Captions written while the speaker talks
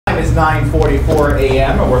is 9:44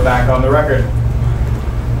 a.m. and we're back on the record.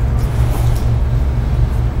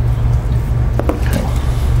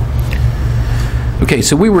 Okay,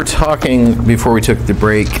 so we were talking before we took the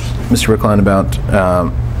break, Mr. Wickline, about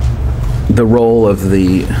the role of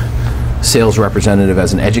the sales representative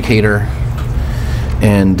as an educator,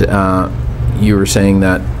 and you were saying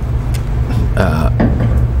that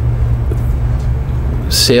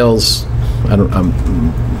sales.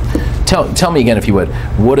 Tell me again, if you would.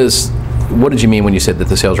 What did you mean when you said that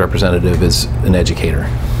the sales representative is an educator?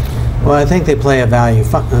 Well, I think they play a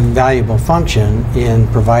valuable function in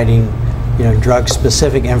providing,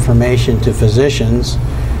 drug-specific information to physicians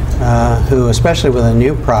who, especially with a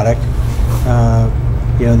new product,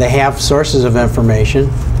 they have sources of information,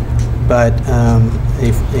 but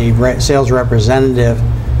a sales representative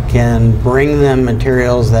can bring them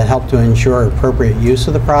materials that help to ensure appropriate use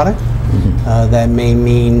of the product. That may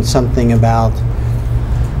mean something about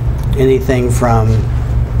anything from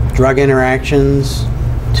drug interactions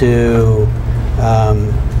to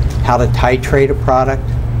how to titrate a product,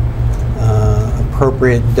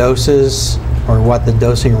 appropriate doses, or what the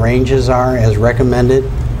dosing ranges are as recommended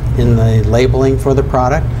in the labeling for the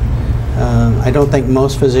product. I don't think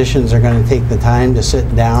most physicians are going to take the time to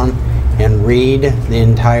sit down and read the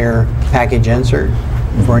entire package insert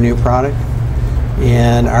for a new product.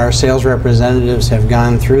 And our sales representatives have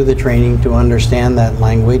gone through the training to understand that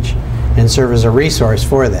language and serve as a resource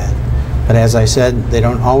for that. But as I said, they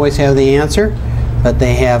don't always have the answer, but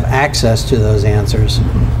they have access to those answers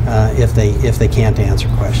if they can't answer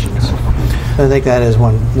questions. So I think that is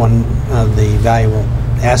one of the valuable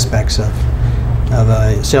aspects of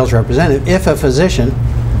a sales representative, if a physician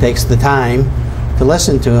takes the time to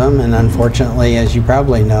listen to them. And unfortunately, as you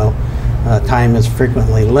probably know, time is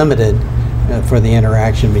frequently limited for the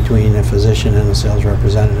interaction between a physician and a sales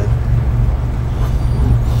representative.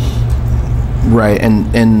 Right,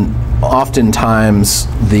 and oftentimes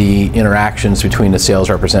the interactions between a sales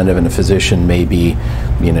representative and a physician may be,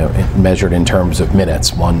 measured in terms of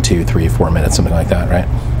minutes, 1, 2, 3, 4 minutes, something like that, right?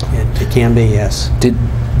 It can be, yes. Did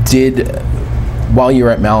while you were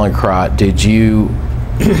at Mallinckrodt, did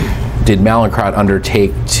Mallinckrodt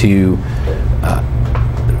undertake to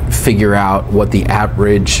figure out what the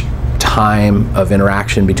average time of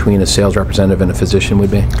interaction between a sales representative and a physician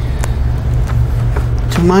would be?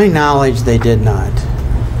 To my knowledge, they did not.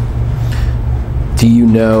 Do you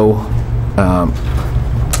know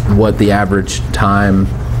what the average time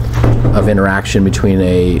of interaction between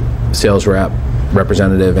a sales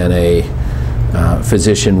representative and a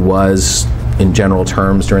physician was in general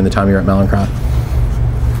terms during the time you were at Mallinckrodt?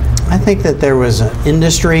 I think that there was an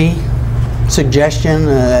industry suggestion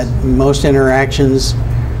that most interactions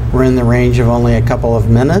were in the range of only a couple of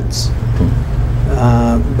minutes,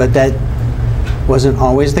 but that wasn't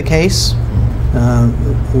always the case.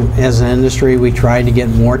 As an industry, we tried to get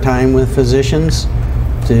more time with physicians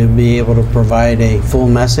to be able to provide a full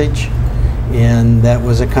message, and that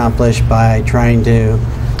was accomplished by trying to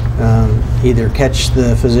either catch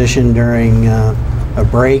the physician during a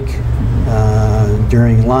break,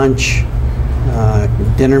 during lunch.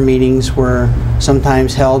 Dinner meetings were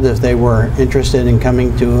sometimes held if they were interested in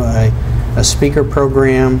coming to a speaker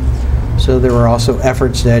program. So there were also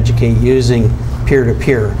efforts to educate using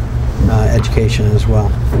peer-to-peer education as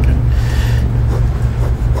well. Okay.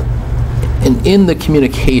 And in the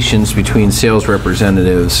communications between sales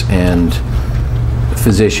representatives and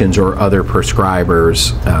physicians or other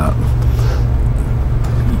prescribers,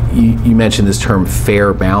 you mentioned this term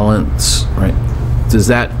fair balance, right?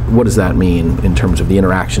 What does that mean in terms of the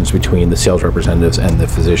interactions between the sales representatives and the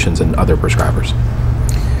physicians and other prescribers?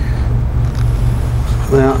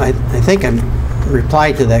 Well, I think I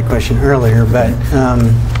replied to that question earlier, but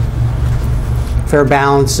fair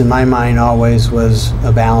balance in my mind always was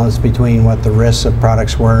a balance between what the risks of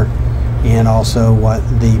products were and also what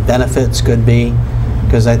the benefits could be,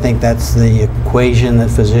 because I think that's the equation that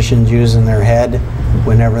physicians use in their head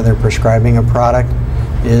whenever they're prescribing a product,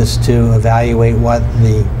 is to evaluate what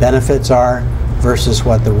the benefits are versus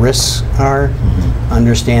what the risks are,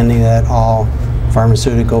 understanding that all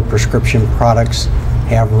pharmaceutical prescription products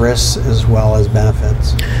have risks as well as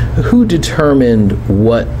benefits. Who determined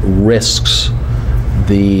what risks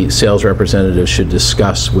the sales representative should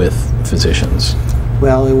discuss with physicians?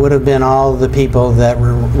 Well, it would have been all the people that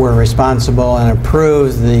were responsible and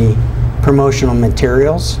approved the promotional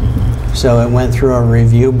materials. So it went through a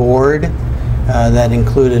review board that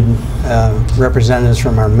included representatives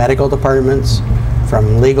from our medical departments,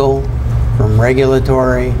 from legal, from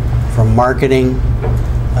regulatory, from marketing,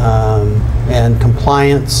 and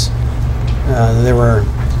compliance. There were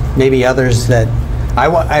maybe others that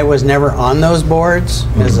I was never on those boards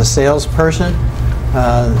as a salesperson.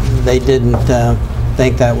 They didn't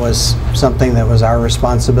think that was something that was our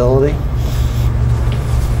responsibility.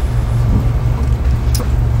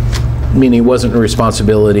 Meaning it wasn't a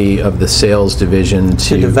responsibility of the sales division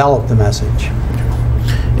To develop the message.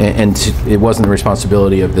 It wasn't the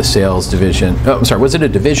responsibility of the sales division. Oh, I'm sorry. Was it a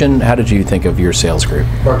division? How did you think of your sales group?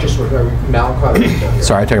 Mark, just Mallinckrodt.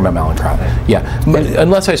 Sorry, I'm talking about Mallinckrodt. Yeah.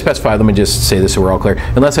 Unless I specify, let me just say this so we're all clear.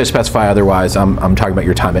 Unless I specify otherwise, I'm talking about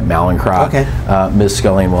your time at Mallinckrodt. Okay. Ms.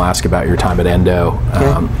 Scullion will ask about your time at Endo.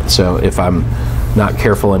 Okay. So if I'm not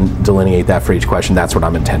careful and delineate that for each question, that's what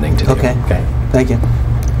I'm intending to do. Okay. Thank you.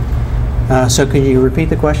 So could you repeat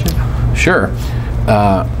the question? Sure.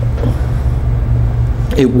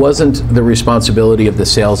 It wasn't the responsibility of the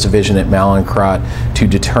sales division at Mallinckrodt to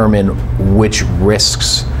determine which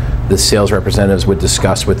risks the sales representatives would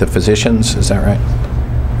discuss with the physicians, is that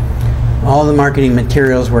right? All the marketing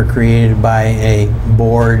materials were created by a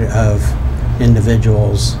board of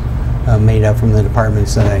individuals made up from the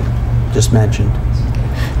departments that I just mentioned.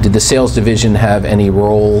 Did the sales division have any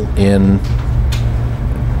role in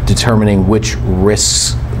determining which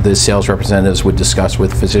risks the sales representatives would discuss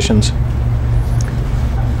with physicians?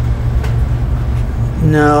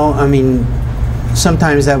 No, I mean,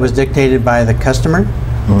 sometimes that was dictated by the customer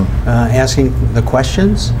asking the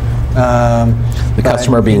questions. The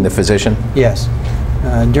customer being the physician? Yes.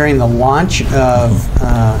 During the launch of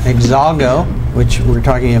Exalgo, which we're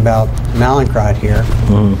talking about Mallinckrodt here,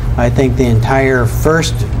 I think the entire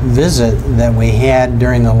first visit that we had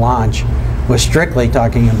during the launch was strictly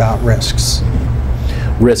talking about risks.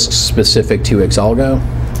 Risks specific to Exalgo?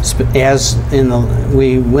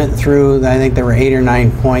 We went through, I think there were 8 or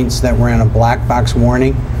 9 points that were in a black box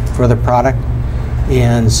warning for the product.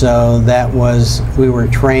 And so that was, we were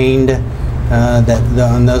trained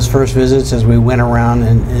on those first visits as we went around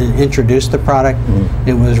and introduced the product.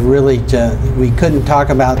 It was really we couldn't talk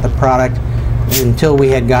about the product until we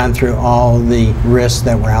had gone through all the risks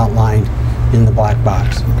that were outlined in the black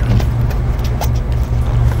box.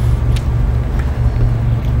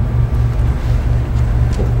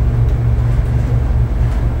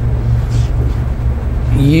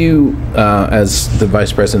 You, as the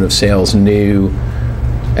vice president of sales, at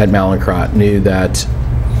Mallinckrodt, knew that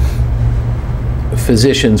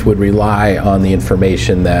physicians would rely on the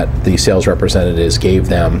information that the sales representatives gave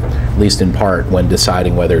them, at least in part, when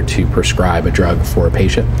deciding whether to prescribe a drug for a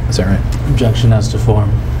patient. Is that right? Objection as to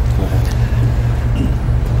form. Go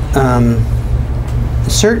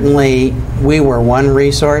ahead. Certainly, we were one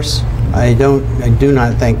resource. I do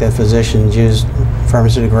not think that physicians use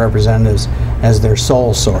pharmaceutical representatives as their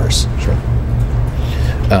sole source. Sure.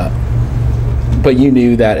 But you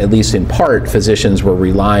knew that, at least in part, physicians were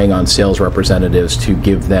relying on sales representatives to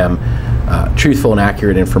give them truthful and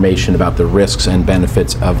accurate information about the risks and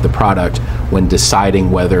benefits of the product when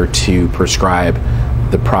deciding whether to prescribe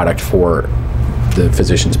the product for the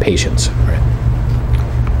physician's patients. Right?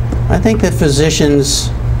 I think that physicians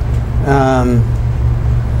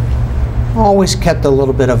always kept a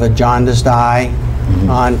little bit of a jaundiced eye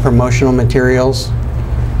on promotional materials,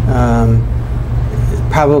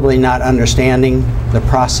 probably not understanding the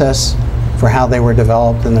process for how they were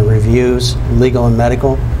developed and the reviews, legal and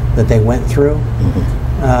medical, that they went through.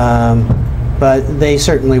 But they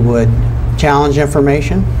certainly would challenge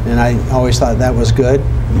information, and I always thought that was good.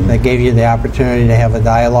 That gave you the opportunity to have a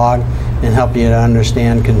dialogue and help you to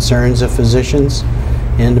understand concerns of physicians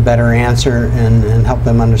and to better answer and help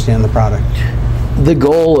them understand the product. The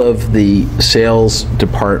goal of the sales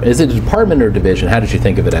department, is it a department or division? How did you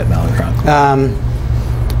think of it at Mallinckrodt?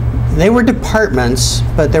 They were departments,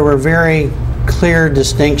 but there were very clear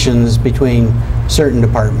distinctions between certain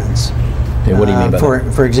departments. Okay, what do you mean by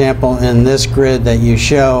that? For example, in this grid that you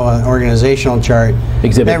show, an organizational chart.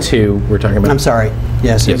 Exhibit 2, we're talking about? I'm sorry.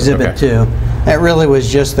 Yes, Exhibit okay. 2. That really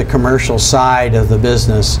was just the commercial side of the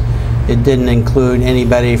business. It didn't include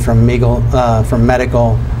anybody from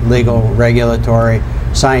medical, legal, regulatory,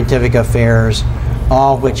 scientific affairs,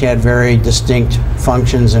 all which had very distinct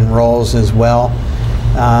functions and roles as well.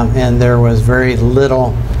 And there was very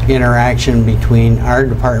little interaction between our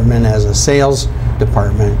department as a sales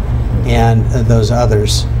department and those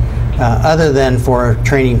others, other than for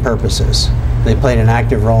training purposes. They played an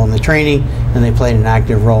active role in the training, and they played an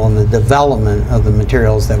active role in the development of the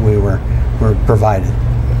materials that we were provided.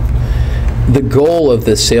 The goal of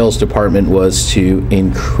the sales department was to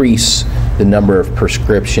increase the number of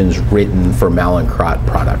prescriptions written for Mallinckrodt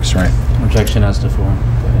products, right? Objection as to form. Go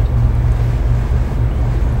ahead.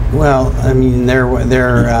 Well, I mean,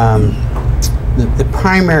 the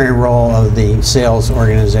primary role of the sales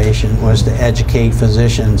organization was to educate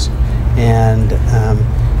physicians and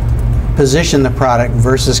position the product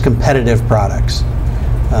versus competitive products.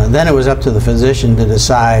 Then it was up to the physician to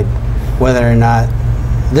decide whether or not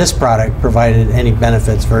this product provided any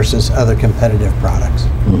benefits versus other competitive products.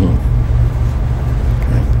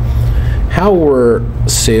 How were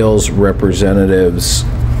sales representatives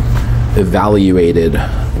evaluated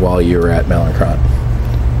while you were at Mallinckrodt?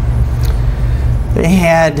 They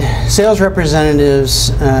had sales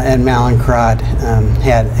representatives at Mallinckrodt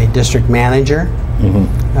had a district manager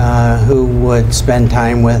who would spend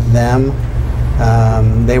time with them.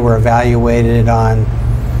 They were evaluated on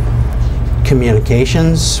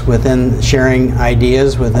communications within, sharing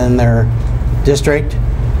ideas within their district,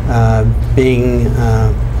 being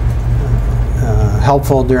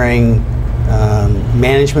helpful during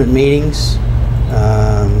management meetings,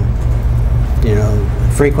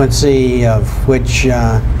 frequency of which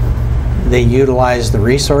they utilize the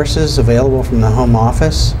resources available from the home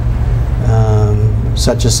office,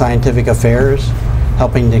 such as scientific affairs,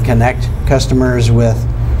 helping to connect customers with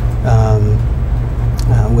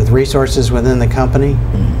resources within the company.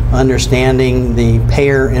 Understanding the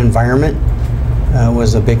payer environment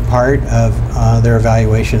was a big part of their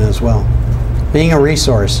evaluation as well. Being a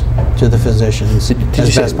resource to the physicians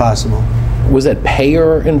as best possible. Was that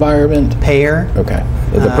payer environment? Payer. Okay.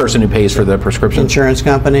 The person who pays for the prescription? Insurance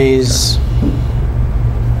companies.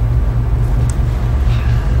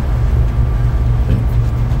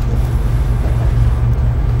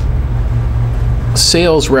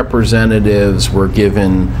 Sales representatives were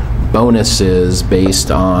given bonuses based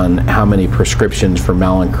on how many prescriptions for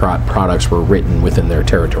Mallinckrodt products were written within their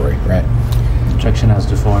territory, right? Objection as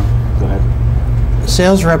to form. Go ahead.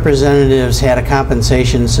 Sales representatives had a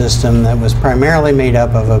compensation system that was primarily made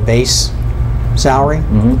up of a base salary,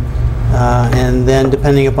 and then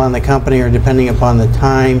depending upon the company or depending upon the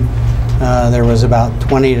time, there was about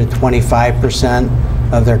 20 to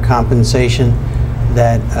 25% of their compensation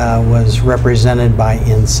that was represented by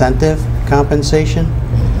incentive compensation,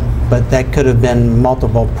 but that could have been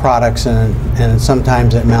multiple products, and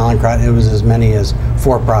sometimes at Mallinckrodt it was as many as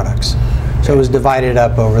 4 products. So it was divided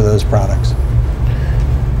up over those products.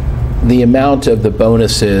 The amount of the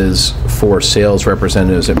bonuses for sales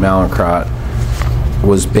representatives at Mallinckrodt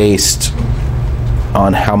was based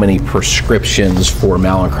on how many prescriptions for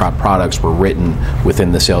Mallinckrodt products were written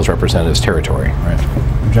within the sales representative's territory, right?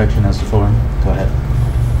 Objection as to form. Go ahead.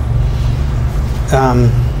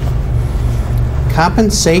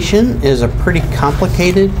 Compensation is a pretty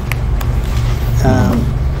complicated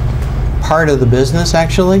part of the business,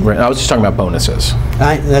 actually. Right. I was just talking about bonuses.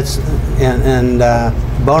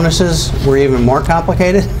 Bonuses were even more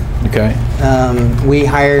complicated. Okay. We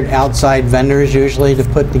hired outside vendors usually to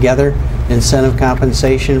put together incentive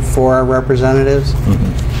compensation for our representatives,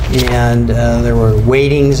 and there were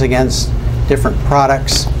weightings against different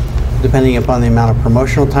products depending upon the amount of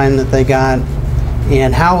promotional time that they got,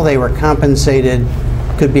 and how they were compensated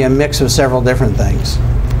could be a mix of several different things.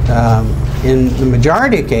 In the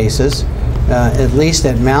majority of cases, at least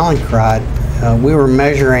at Mallinckrodt, we were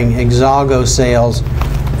measuring Exalgo sales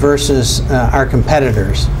versus our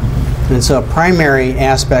competitors. And so a primary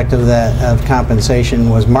aspect of that compensation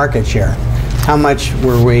was market share. How much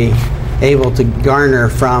were we able to garner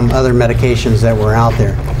from other medications that were out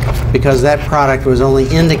there? Because that product was only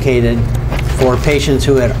indicated for patients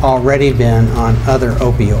who had already been on other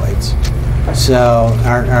opioids. So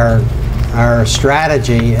our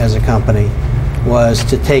strategy as a company was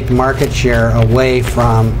to take market share away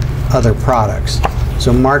from other products.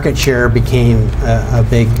 So market share became a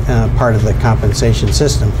big part of the compensation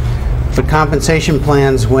system. But compensation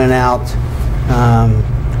plans went out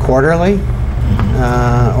quarterly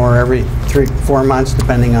or every 3-4 months,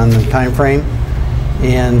 depending on the time frame.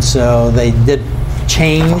 And so they did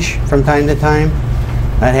change from time to time.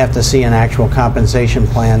 I'd have to see an actual compensation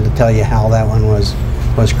plan to tell you how that one was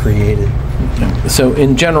created. So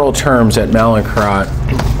in general terms at Mallinckrodt,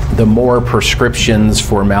 the more prescriptions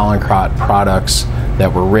for Mallinckrodt products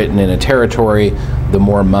that were written in a territory, the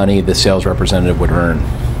more money the sales representative would earn.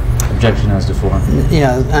 Objection as to form.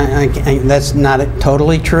 Yeah, that's not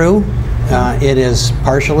totally true. It is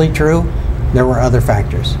partially true. There were other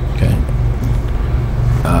factors. Okay.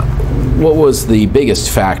 What was the biggest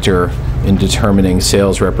factor in determining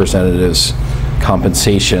sales representatives'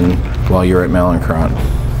 compensation while you're at Mallinckrodt?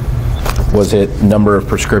 Was it number of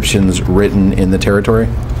prescriptions written in the territory?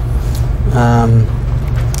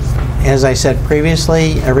 As I said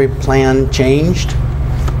previously, every plan changed,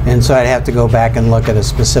 and so I'd have to go back and look at a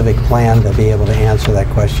specific plan to be able to answer that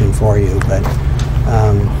question for you. But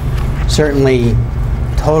Certainly,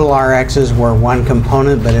 total RXs were one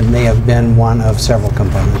component, but it may have been one of several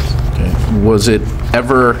components. Okay. Was it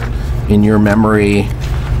ever in your memory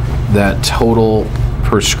that total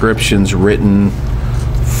prescriptions written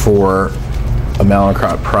for a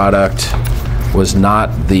Mallinckrodt product was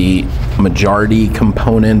not the majority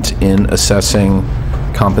component in assessing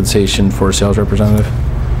compensation for a sales representative?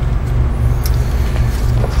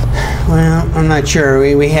 Well, I'm not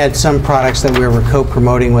sure. We had some products that we were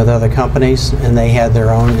co-promoting with other companies, and they had their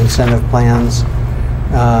own incentive plans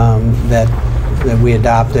that we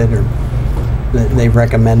adopted, or that they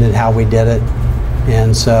recommended how we did it.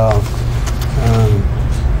 And so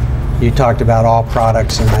you talked about all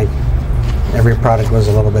products, and every product was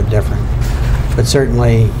a little bit different. But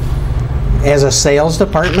certainly, as a sales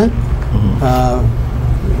department,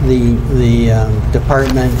 the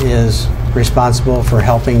department is responsible for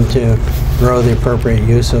helping to grow the appropriate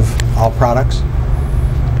use of all products.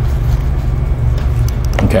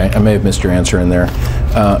 Okay, I may have missed your answer in there.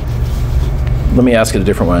 Let me ask it a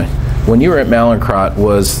different way. When you were at Mallinckrodt,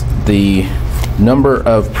 was the number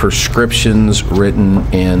of prescriptions written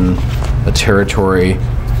in a territory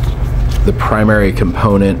the primary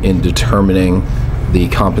component in determining the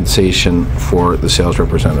compensation for the sales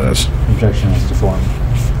representatives? Objection as to form.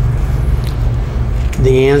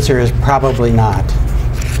 The answer is probably not.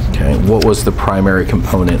 Okay, what was the primary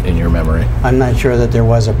component in your memory? I'm not sure that there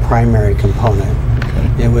was a primary component.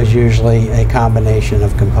 Okay. It was usually a combination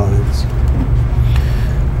of components.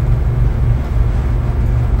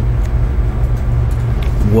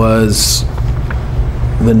 Was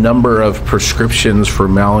the number of prescriptions for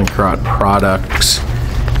Mallinckrodt products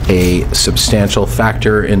a substantial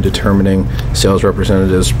factor in determining sales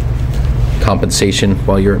representatives' compensation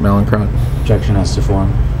while you're at Mallinckrodt? Objection as to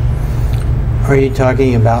form. Are you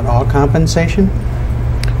talking about all compensation?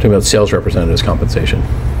 Talking about sales representatives' compensation.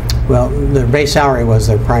 Well, their base salary was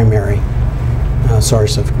their primary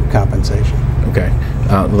source of compensation. Okay,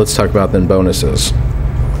 let's talk about then bonuses.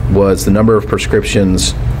 Was the number of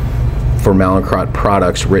prescriptions for Mallinckrodt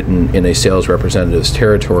products written in a sales representative's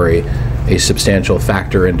territory a substantial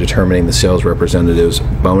factor in determining the sales representative's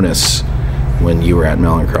bonus when you were at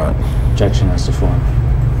Mallinckrodt? Objection as to form.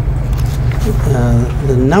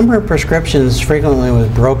 The number of prescriptions frequently was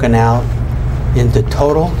broken out into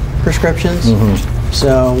total prescriptions.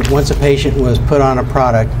 So once a patient was put on a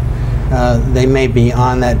product, they may be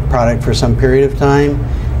on that product for some period of time.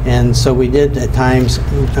 And so we did at times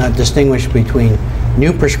distinguish between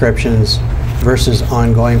new prescriptions versus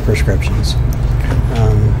ongoing prescriptions.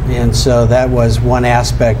 And so that was one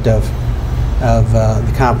aspect of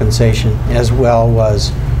the compensation, as well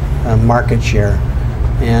was market share.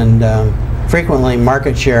 And frequently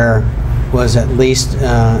market share was at least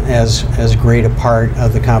as great a part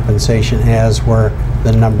of the compensation as were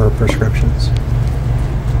the number of prescriptions.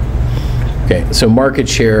 Okay, so market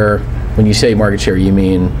share, when you say market share, you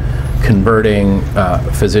mean converting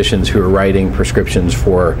physicians who are writing prescriptions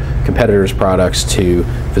for competitors' products to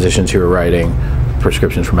physicians who are writing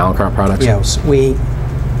prescriptions for Mallinckrodt products? Yes, we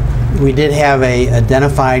did have a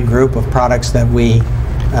identified group of products that we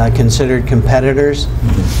considered competitors.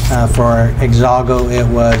 For Exalgo, it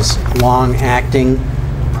was long-acting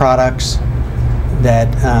products that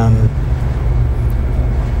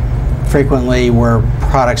frequently were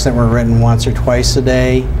products that were written once or twice a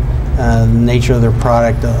day. The nature of their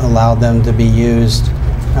product allowed them to be used.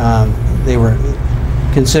 They were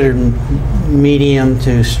considered medium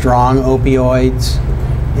to strong opioids,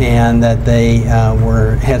 and that they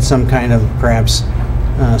had some kind of perhaps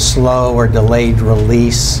slow or delayed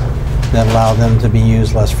release that allowed them to be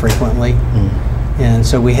used less frequently. And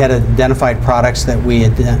so we had identified products that we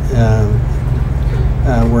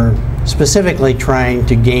were specifically trying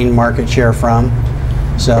to gain market share from.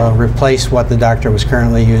 So replace what the doctor was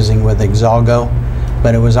currently using with Exalgo,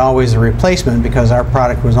 but it was always a replacement because our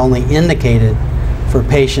product was only indicated for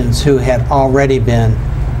patients who had already been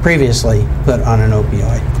previously put on an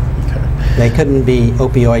opioid. Okay. They couldn't be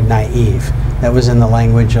opioid naive. That was in the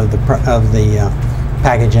language of the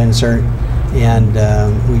package insert, and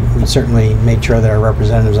we certainly made sure that our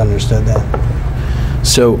representatives understood that.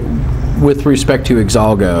 So with respect to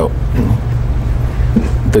Exalgo,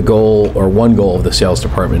 the goal, or one goal of the sales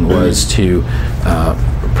department, was to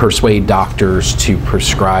persuade doctors to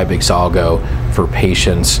prescribe Exalgo for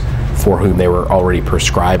patients for whom they were already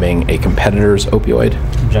prescribing a competitor's opioid?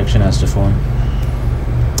 Objection as to form.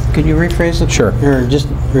 Could you rephrase it? Sure. Or just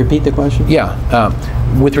repeat the question? Yeah.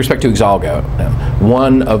 With respect to Exalgo,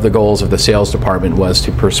 one of the goals of the sales department was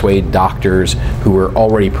to persuade doctors who were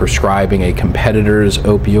already prescribing a competitor's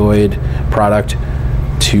opioid product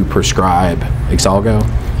to prescribe Exalgo?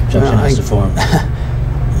 Objection as to form.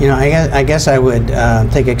 You know, I guess I would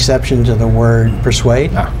take exception to the word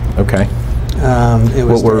persuade. Okay. It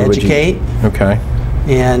was What word to would you- educate Okay.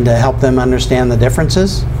 and help them understand the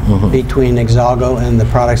differences between Exalgo and the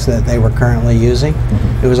products that they were currently using.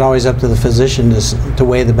 It was always up to the physician to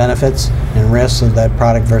weigh the benefits and risks of that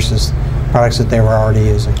product versus products that they were already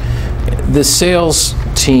using. The sales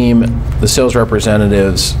team, the sales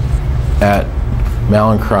representatives at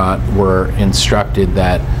Mallinckrodt were instructed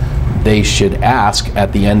that they should ask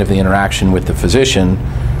at the end of the interaction with the physician,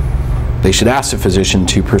 they should ask the physician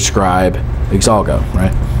to prescribe Exalgo,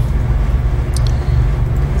 right?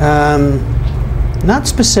 Not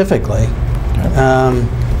specifically.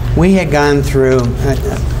 We had gone through,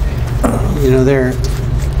 you know,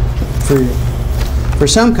 for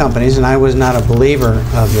some companies, and I was not a believer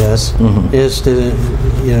of this, is to,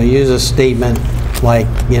 you know, use a statement like,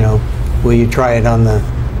 you know, will you try it on the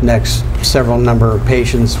next several number of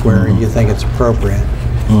patients where you think it's appropriate.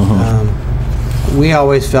 We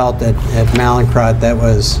always felt that at Mallinckrodt that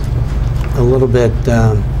was a little bit,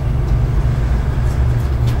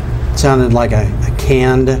 sounded like a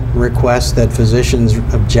canned request that physicians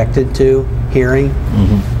objected to hearing.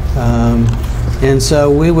 And so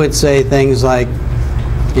we would say things like,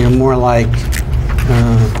 you know, more like,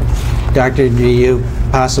 doctor, do you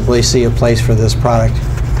possibly see a place for this product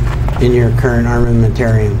in your current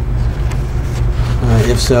armamentarium?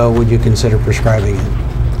 If so, would you consider prescribing it?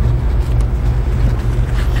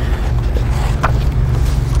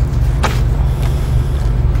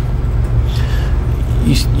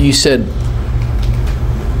 You said,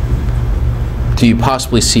 do you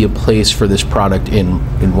possibly see a place for this product in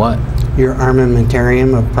what? Your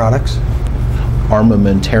armamentarium of products?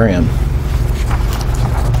 Armamentarium.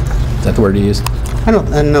 Is that the word you used? I don't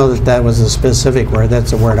know that that was a specific word.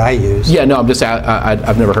 That's a word I use. Yeah, no, I'm just,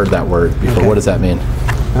 I've never heard that word before. Okay. What does that mean?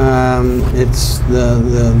 It's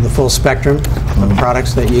the full spectrum of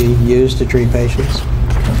products that you use to treat patients.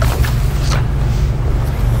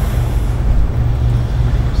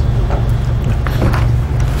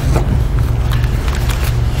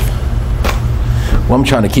 Well, I'm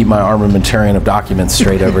trying to keep my armamentarium of documents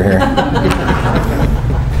straight over here.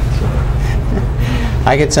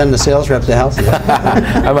 I could send the sales rep to help you.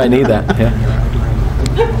 I might need that, yeah.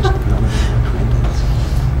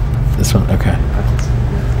 This one, okay.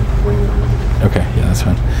 Okay, yeah, that's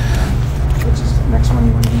fine. Which is the next one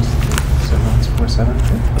you want to use? 7147?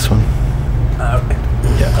 This one? Okay.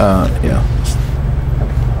 Yeah, yeah.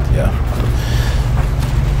 Yeah.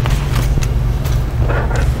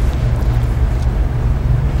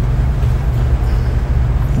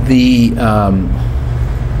 The,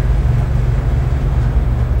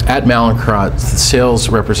 at Mallinckrodt, the sales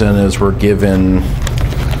representatives were given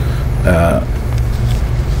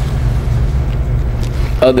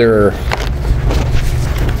other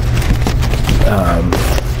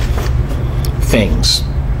things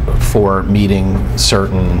for meeting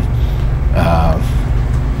certain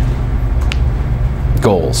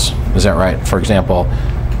goals. Is that right? For example,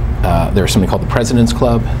 there's something called the President's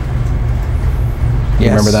Club. You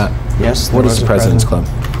remember that? Yes. What is the President's Club?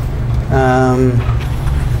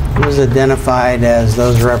 It was identified as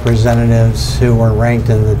those representatives who were ranked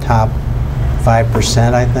in the top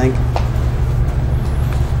 5%, I think.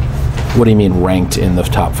 What do you mean ranked in the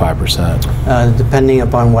top 5%? Depending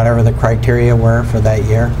upon whatever the criteria were for that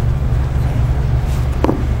year.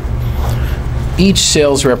 Each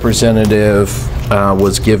sales representative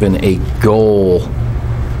was given a goal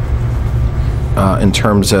in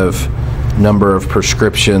terms of number of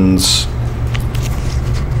prescriptions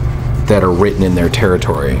that are written in their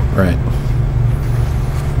territory, right?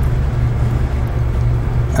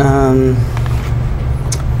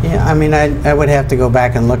 Yeah, I mean, I would have to go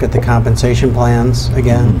back and look at the compensation plans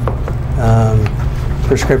again.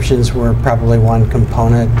 Prescriptions were probably one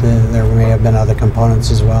component. There may have been other components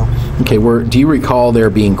as well. Okay, do you recall there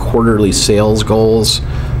being quarterly sales goals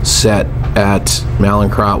set at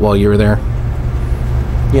Mallinckrodt while you were there?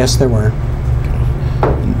 Yes, there were.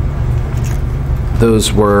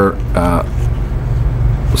 Those were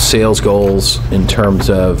sales goals in terms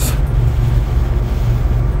of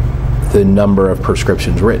the number of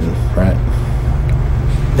prescriptions written, right?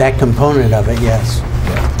 That component of it, yes.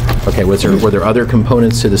 Yeah. Okay, were there other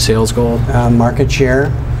components to the sales goal? Market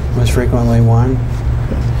share was frequently one.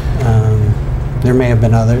 There may have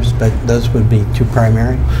been others, but those would be two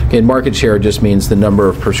primary. Okay, market share just means the number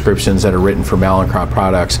of prescriptions that are written for Mallinckrodt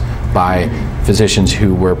products by physicians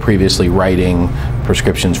who were previously writing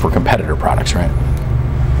prescriptions for competitor products, right?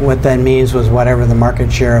 What that means was whatever the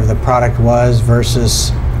market share of the product was versus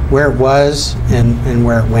where it was and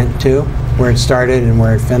where it went to. where it started and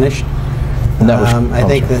where it finished. And that was, I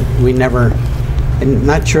think that we never, I'm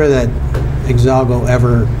not sure that Exalgo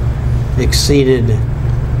ever exceeded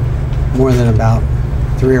more than about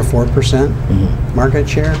 3 or 4% market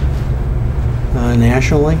share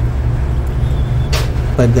nationally.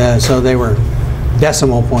 But so they were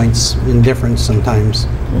decimal points in difference sometimes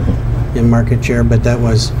in market share, but it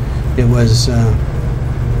was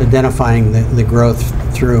identifying the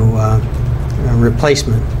growth through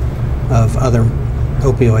replacement of other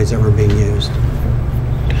opioids that were being used.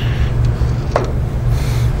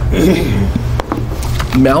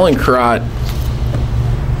 Mallinckrodt,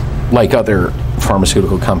 like other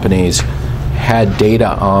pharmaceutical companies, had data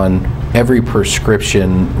on every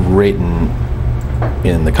prescription written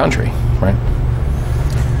in the country, right?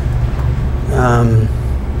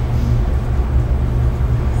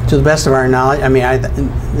 To the best of our knowledge, I mean,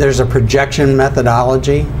 there's a projection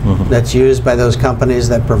methodology that's used by those companies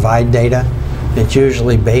that provide data. It's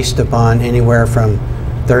usually based upon anywhere from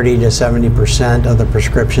 30 to 70% of the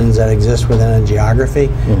prescriptions that exist within a geography,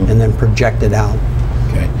 and then projected out.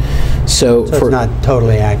 Okay. So it's not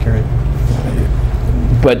totally accurate.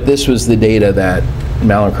 But this was the data that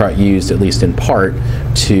Mallinckrodt used, at least in part,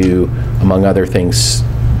 to, among other things,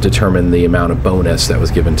 determine the amount of bonus that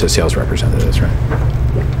was given to sales representatives, right?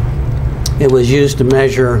 It was used to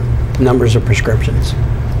measure numbers of prescriptions.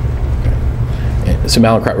 Okay. So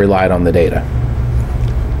Mallinckrodt relied on the data?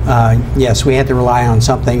 Yes, we had to rely on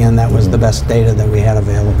something, and that was the best data that we had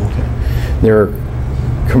available. Okay. There are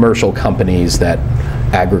commercial companies that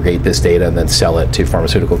aggregate this data and then sell it to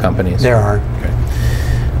pharmaceutical companies? There are. Okay.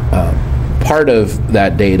 Part of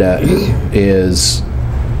that data is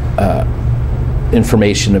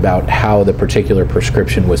information about how the particular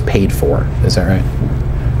prescription was paid for. Is that right?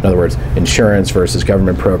 In other words, insurance versus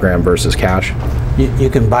government program versus cash? You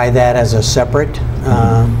can buy that as a separate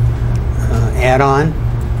add-on,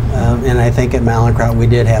 and I think at Mallinckrodt we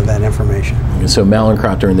did have that information. So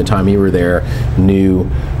Mallinckrodt, during the time you were there, knew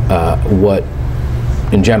what,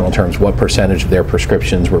 in general terms, what percentage of their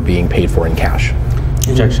prescriptions were being paid for in cash?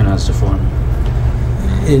 Objection as to form.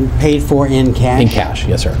 Paid for in cash? In cash,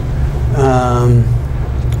 yes, sir.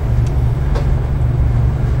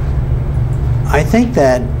 I think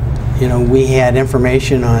that, we had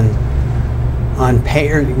information on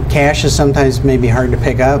payer. Cash is sometimes maybe hard to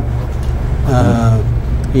pick up.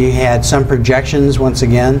 You had some projections, once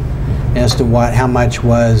again, as to how much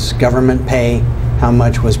was government pay, how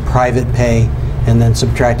much was private pay, and then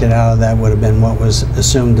subtracted out of that would have been what was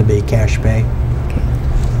assumed to be cash pay.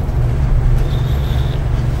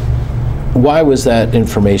 Why was that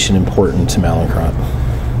information important to Mallinckrodt?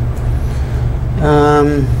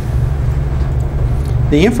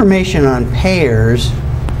 The information on payers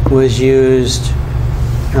was used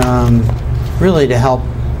really to help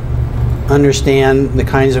understand the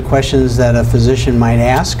kinds of questions that a physician might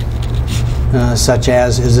ask, such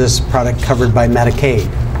as, is this product covered by Medicaid?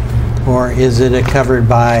 Or is it covered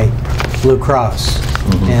by Blue Cross?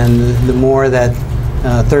 And the more that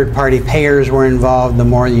third-party payers were involved, the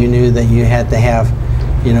more you knew that you had to have,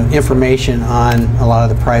 information on a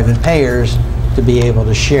lot of the private payers to be able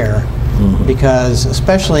to share. Because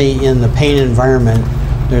especially in the pain environment,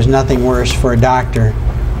 there's nothing worse for a doctor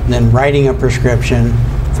than writing a prescription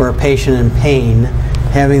for a patient in pain,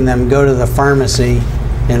 having them go to the pharmacy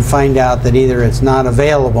and find out that either it's not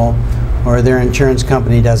available or their insurance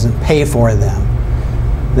company doesn't pay for them.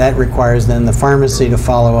 That requires then the pharmacy to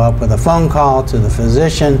follow up with a phone call to the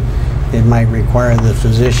physician. It might require the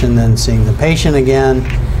physician then seeing the patient again.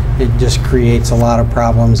 It just creates a lot of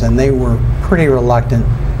problems, and they were pretty reluctant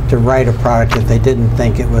to write a product if they didn't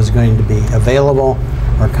think it was going to be available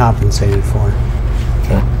or compensated for.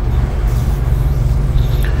 Okay.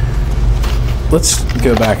 Let's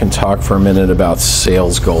go back and talk for a minute about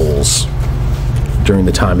sales goals during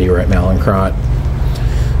the time you were at Mallinckrodt.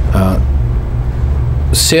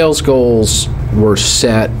 Sales goals were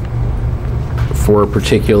set for a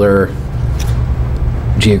particular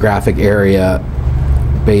geographic area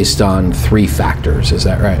based on 3 factors. Is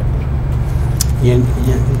that right?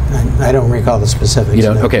 I don't recall the specifics. You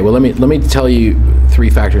don't? No. Okay. Well, let me tell you 3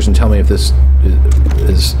 factors and tell me if this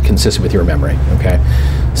is consistent with your memory. Okay.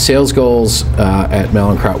 Sales goals at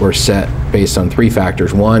Mallinckrodt were set based on 3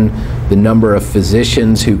 factors. 1, the number of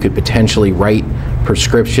physicians who could potentially write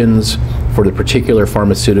prescriptions for the particular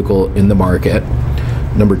pharmaceutical in the market.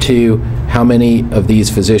 Number 2, how many of these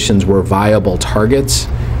physicians were viable targets.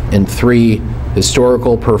 And 3,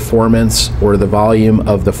 historical performance or the volume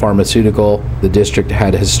of the pharmaceutical the district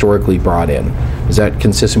had historically brought in. Is that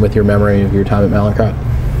consistent with your memory of your time at Mallinckrodt?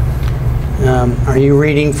 Are you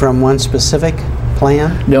reading from one specific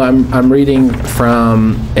plan? No, I'm reading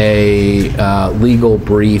from a legal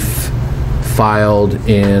brief filed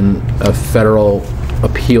in a federal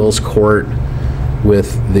appeals court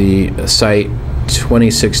with the site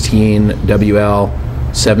 2016 WL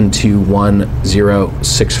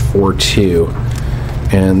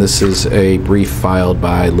 7210642. And this is a brief filed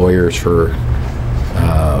by lawyers for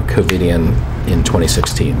Covidian in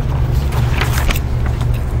 2016.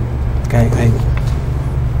 Okay,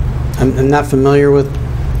 I'm not familiar with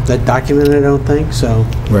that document, I don't think, so.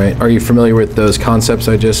 Right. Are you familiar with those concepts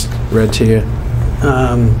I just read to you?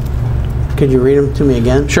 Could you read them to me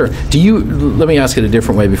again? Sure. Let me ask it a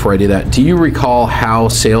different way before I do that. Do you recall how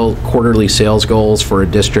quarterly sales goals for a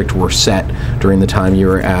district were set during the time you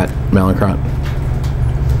were at Mallinckrodt?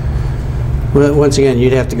 Well, once again,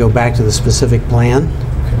 you'd have to go back to the specific plan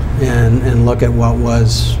and look at what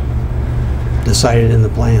was decided in the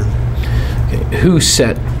plan. Okay. Who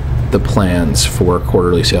set the plans for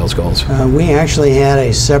quarterly sales goals? We actually had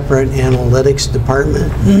a separate analytics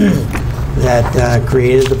department that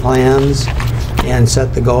created the plans and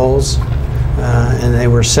set the goals, and they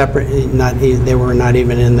were separate. They were not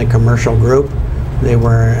even in the commercial group. They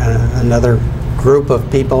were another group of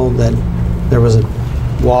people that there was a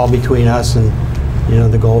wall between us and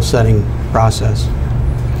the goal setting process.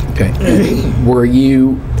 Okay. Were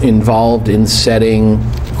you involved in setting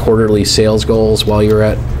quarterly sales goals while you were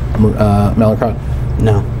at Mallinckrodt?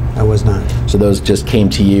 No, I was not. So those just came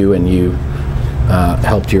to you and you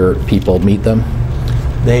helped your people meet them?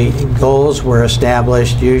 The goals were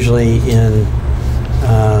established usually in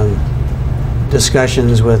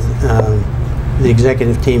discussions with the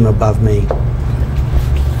executive team above me.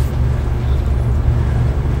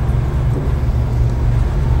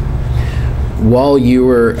 While you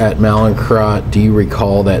were at Mallinckrodt, do you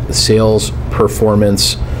recall that the sales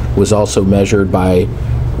performance was also measured by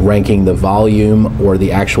ranking the volume or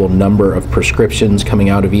the actual number of prescriptions coming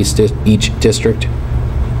out of each district?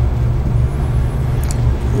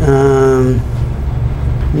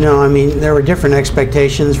 No, I mean, there were different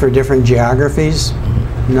expectations for different geographies.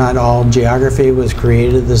 Not all geography was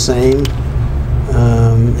created the same.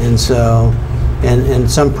 And so, and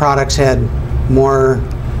some products had more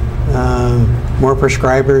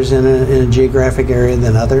prescribers in a geographic area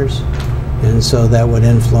than others. And so that would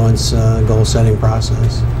influence goal setting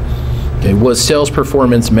process. Okay. Was sales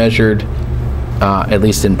performance measured, at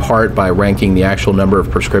least in part, by ranking the actual number of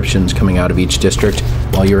prescriptions coming out of each district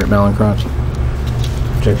while you were at Mallinckrodt?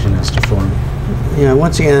 Objection as to form.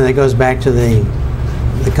 Once again, it goes back to the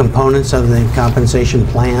components of the compensation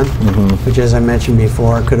plan, which, as I mentioned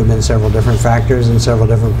before, could have been several different factors and several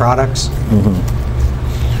different products.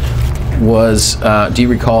 Do you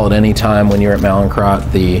recall at any time when you were at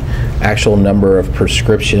Mallinckrodt the actual number of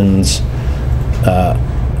prescriptions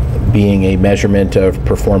being a measurement of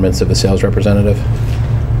performance of a sales representative?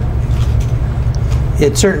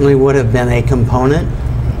 It certainly would have been a component.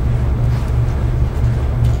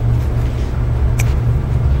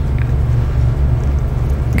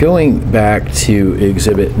 Going back to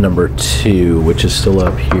exhibit number 2, which is still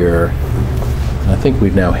up here, I think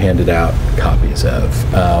we've now handed out copies of.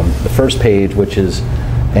 The first page, which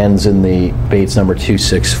ends in the Bates number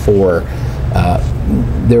 264,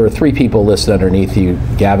 there were 3 people listed underneath you: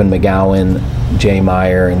 Gavin McGowan, Jay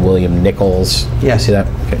Meyer, and William Nichols. Yes. You see that?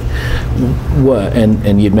 Okay.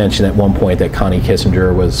 And you'd mentioned at one point that Connie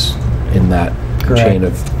Kissinger was in that Correct. chain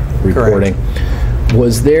of reporting. Correct.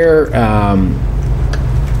 Was there,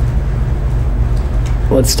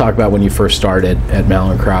 let's talk about when you first started at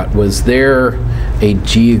Mallinckrodt. Was there a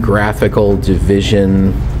geographical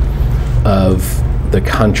division of the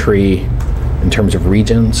country in terms of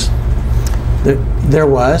regions? There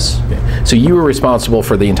was. Okay. So you were responsible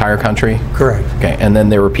for the entire country? Correct. Okay, and then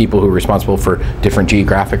there were people who were responsible for different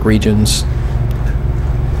geographic regions?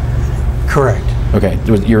 Correct. Okay,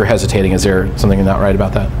 you're hesitating. Is there something not right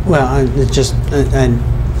about that? Well,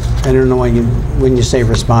 I don't know when you say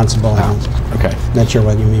responsible. Okay. I'm not sure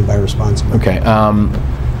what you mean by responsible. Okay.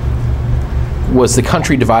 Was the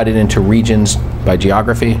country divided into regions by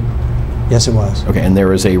geography? Yes, it was. Okay, and there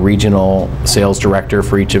was a regional sales director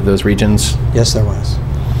for each of those regions? Yes, there was.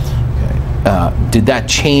 Okay. Did that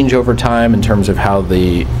change over time in terms of how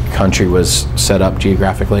the country was set up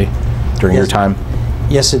geographically during your time?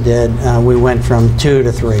 Yes, it did. We went from 2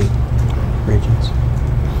 to 3 regions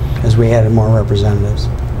as we added more representatives.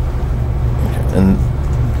 Okay. And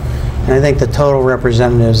I think the total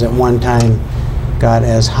representatives at one time got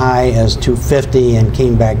as high as 250 and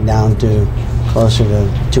came back down to closer to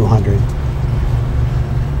 200.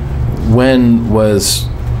 when was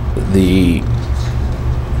the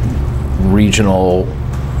regional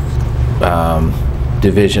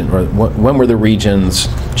division, or when were the regions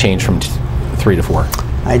changed from 3 to 4?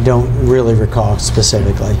 I don't really recall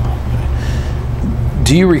specifically.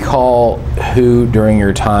 Do you recall who, during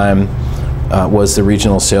your time, was the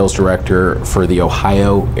regional sales director for the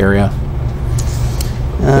Ohio area?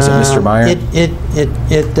 Was it Mr. Meyer?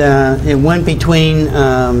 It went between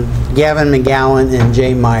Gavin McGowan and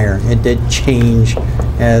Jay Meyer. It did change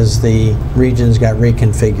as the regions got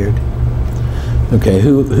reconfigured. Okay,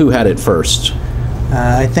 who had it first?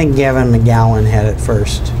 I think Gavin McGowan had it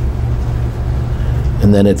first.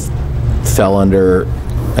 And then it fell under,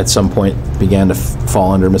 at some point, began to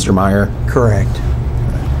fall under Mr. Meyer? Correct.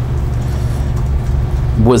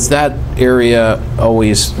 Was that area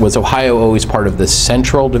always, was Ohio always part of the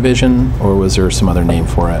Central Division, or was there some other name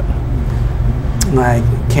for it? I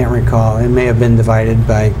can't recall. It may have been divided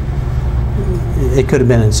by, it could have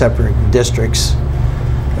been in separate districts.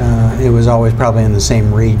 It was always probably in the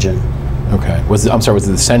same region. Okay. I'm sorry, was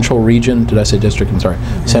it the Central Region? Did I say district? I'm sorry.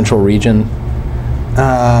 Central Region?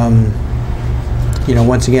 You know,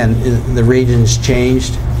 once again, the regions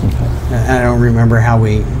changed. Okay. I don't remember how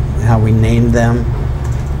we named them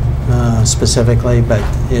specifically, but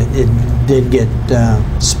it did get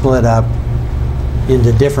split up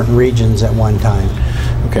into different regions at one time.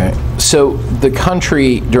 Okay. So the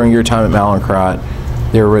country, during your time at Mallinckrodt,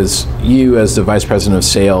 there was you as the Vice President of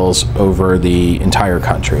Sales over the entire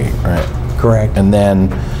country, right? Correct. And then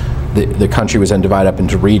the country was then divided up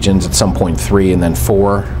into regions, at some point 3 and then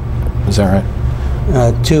 4. Is that right?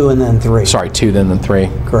 2 and then 3. Sorry, 2 then 3?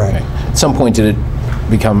 Correct. Okay. At some point did it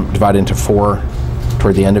become divided into 4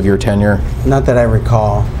 toward the end of your tenure? Not that I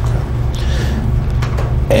recall.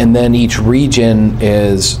 And then each region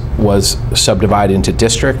was subdivided into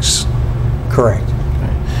districts? Correct.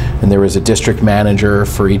 And there was a district manager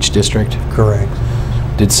for each district? Correct.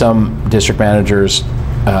 Did some district managers,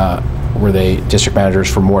 were they district managers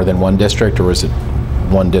for more than one district, or was it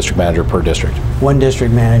one district manager per district? One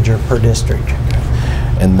district manager per district.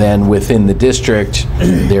 And then within the district,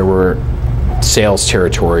 there were sales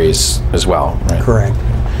territories as well, right? Correct.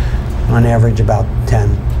 On average, about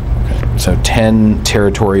 10. Okay. So 10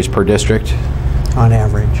 territories per district? On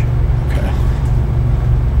average. Okay.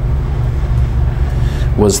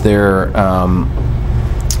 Was there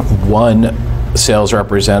one sales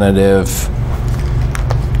representative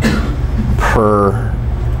per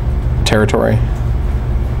territory?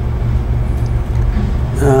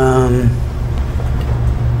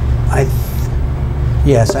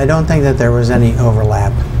 Yes, I don't think that there was any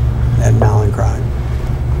overlap at Mallinckrodt.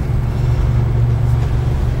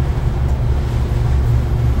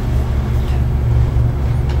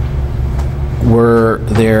 Were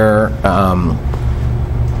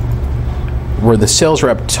the sales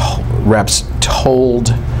reps told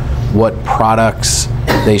what products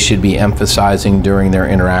they should be emphasizing during their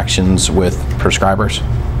interactions with prescribers?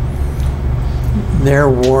 There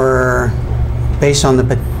were, based on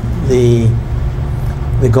the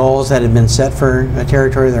goals that had been set for a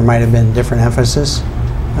territory, there might have been different emphasis.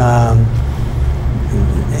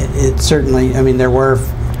 It certainly, I mean, there were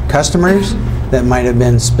customers that might have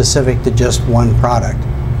been specific to just one product.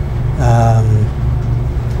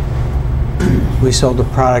 We sold a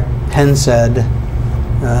product, Pensed,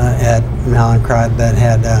 at Mallinckrodt that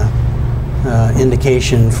had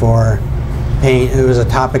indication for pain. It was a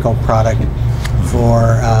topical product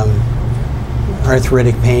for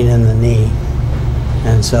arthritic pain in the knee.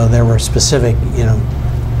 And so there were specific,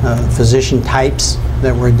 physician types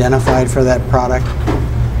that were identified for that product.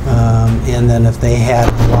 And then if they had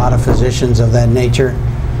a lot of physicians of that nature,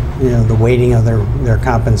 the weighting of their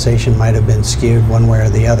compensation might have been skewed one way or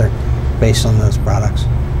the other based on those products,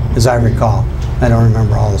 as I recall. I don't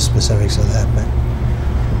remember all the specifics of that, but.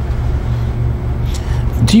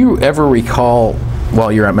 Do you ever recall,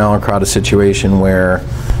 while you're at Mallinckrodt, a situation where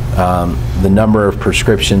the number of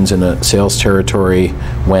prescriptions in a sales territory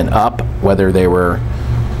went up, whether they were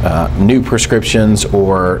new prescriptions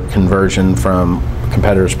or conversion from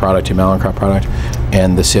competitor's product to Mallinckrodt product,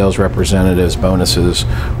 and the sales representative's bonuses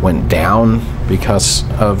went down because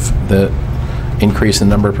of the increase in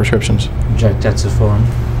the number of prescriptions? Object, that's a form.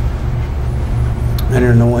 I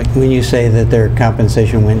don't know when you say that their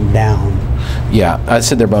compensation went down. Yeah, I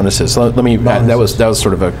said their bonuses. Let me. That was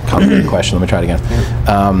sort of a complicated question. Let me try it again.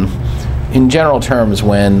 In general terms,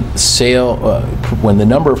 when the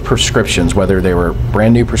number of prescriptions, whether they were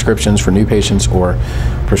brand new prescriptions for new patients or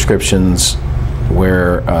prescriptions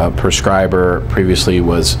where a prescriber previously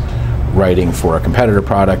was writing for a competitor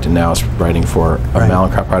product and now is writing for a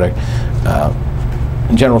Mallinckrodt product,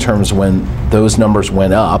 in general terms, when those numbers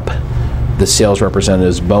went up, the sales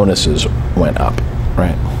representative's bonuses went up,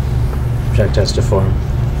 right? Object as to form.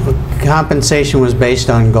 Compensation was based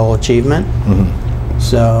on goal achievement.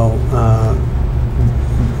 So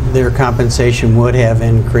their compensation would have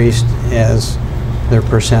increased as their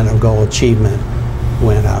percent of goal achievement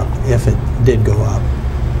went up, if it did go up.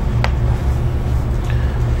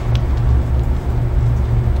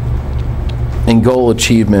 And goal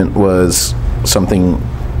achievement was something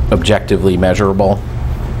objectively measurable?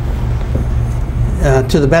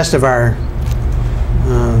 To the best of our,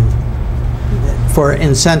 for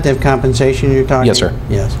incentive compensation you're talking? Yes, sir.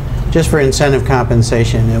 Yes. Just for incentive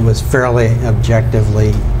compensation, it was fairly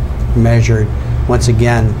objectively measured. Once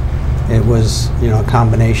again, it was, a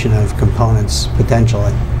combination of components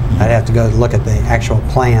potentially. I'd have to go look at the actual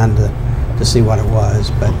plan to see what it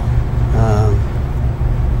was, but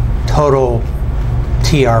total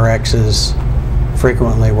TRXs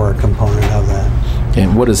frequently were a component of that.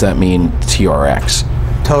 And what does that mean, TRX?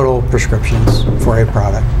 Total prescriptions for a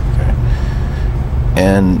product. Okay.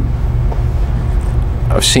 And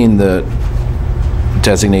I've seen the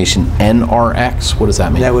designation NRX. What does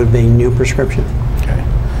that mean? That would be new prescription. Okay.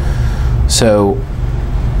 So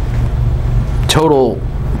total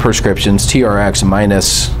prescriptions, TRX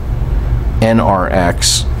minus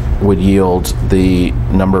NRX, would yield the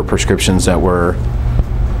number of prescriptions that were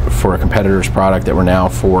for a competitor's product that were now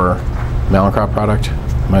for Mallinckrodt product.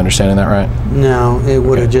 Am I understanding that right? No, it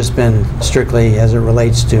would have just been strictly as it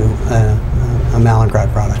relates to a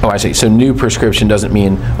Mallinckrodt product. Oh, I see. So new prescription doesn't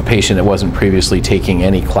mean a patient that wasn't previously taking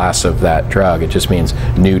any class of that drug. It just means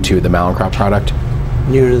new to the Mallinckrodt product?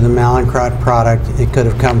 New to the Mallinckrodt product. It could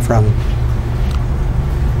have come from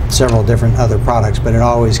several different other products, but it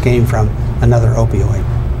always came from another opioid.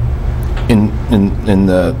 In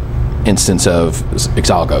the instance of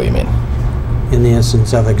Exalgo, you mean? In the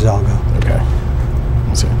instance of Exalgo. Okay.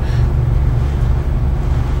 Let's see.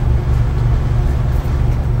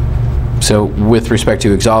 So with respect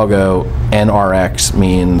to Exalgo, NRX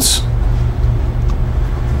means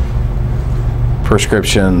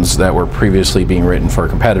prescriptions that were previously being written for a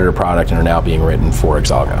competitor product and are now being written for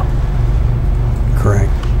Exalgo.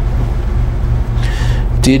 Correct.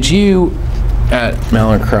 Did you, at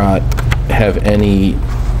Mallinckrodt, have any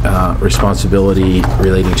responsibility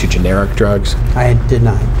relating to generic drugs? I did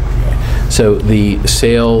not. So the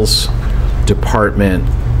sales department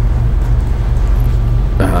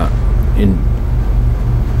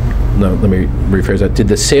let me rephrase that. Did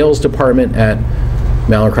the sales department at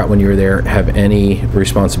Mallinckrodt, when you were there, have any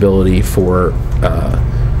responsibility for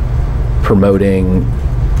promoting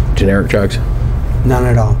generic drugs? None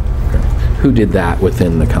at all. Okay. Who did that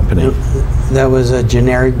within the company? That was a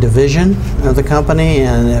generic division of the company,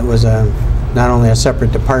 and it was not only a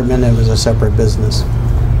separate department, it was a separate business.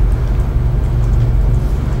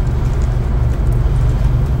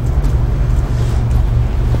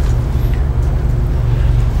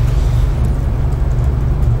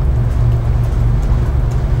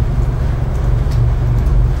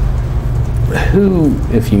 Who,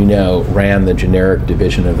 if you know, ran the generic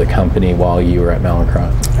division of the company while you were at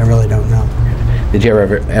Mallinckrodt? I really don't know. Did you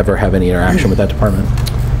ever have any interaction with that department?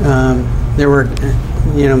 There were,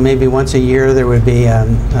 maybe once a year there would be a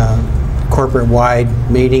corporate-wide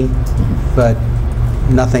meeting, but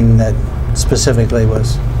nothing that specifically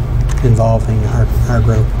was involving our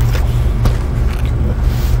group.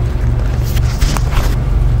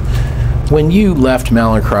 When you left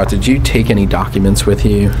Mallinckrodt, did you take any documents with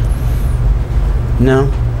you?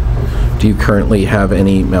 No. Do you currently have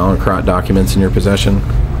any Mallinckrodt documents in your possession?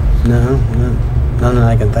 No, none that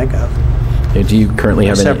I can think of. Do you currently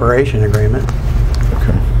have any? Separation agreement.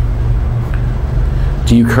 Okay.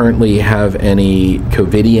 Do you currently have any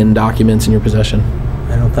Covidian documents in your possession?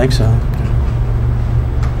 I don't think so.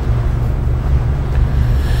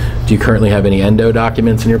 Do you currently have any endo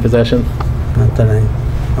documents in your possession? Not that I'm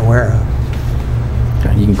aware of.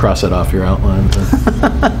 Okay, you can cross that off your outline.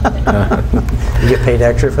 You get paid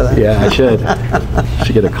extra for that? Yeah, I should.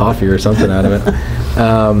 Should get a coffee or something out of it.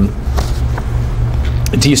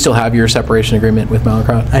 Do you still have your separation agreement with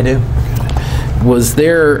Mallinckrodt? I do. Was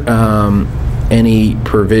there any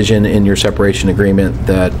provision in your separation agreement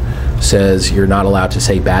that says you're not allowed to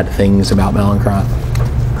say bad things about Mallinckrodt?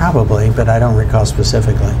 Probably, but I don't recall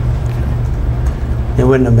specifically. It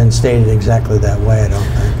wouldn't have been stated exactly that way, I don't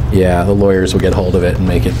think. Yeah, the lawyers will get hold of it and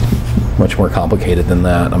make it much more complicated than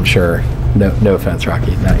that, I'm sure. No offense,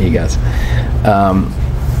 Rocky, not you guys. I'm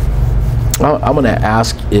going to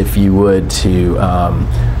ask if you would to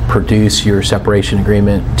produce your separation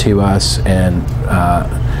agreement to us, and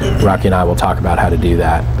Rocky and I will talk about how to do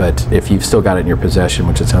that. But if you've still got it in your possession,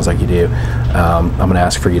 which it sounds like you do, I'm going to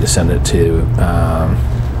ask for you to send it to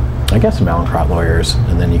I guess Mallinckrodt lawyers,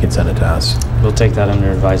 and then you can send it to us. We'll take that under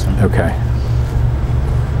advisement. Okay.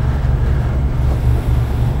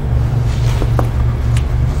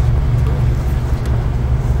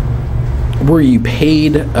 Were you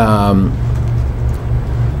paid, I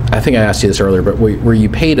think I asked you this earlier, but were you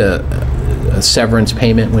paid a severance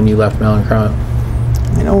payment when you left Mallinckrodt?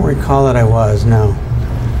 I don't recall that I was, no.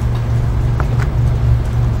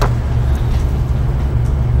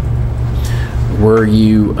 Were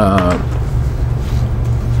you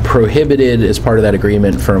prohibited as part of that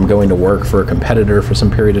agreement from going to work for a competitor for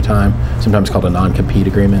some period of time, sometimes called a non-compete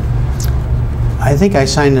agreement? I think I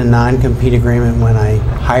signed a non-compete agreement when I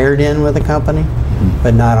hired in with a company,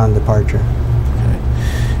 but not on departure. Okay.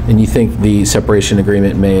 And you think the separation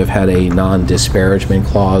agreement may have had a non-disparagement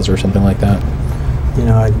clause or something like that? You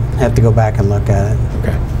know, I'd have to go back and look at it.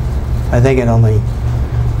 Okay. I think it only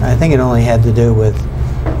had to do with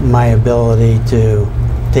my ability to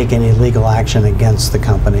take any legal action against the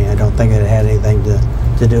company. I don't think it had anything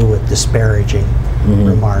to do with disparaging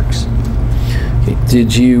remarks. Okay.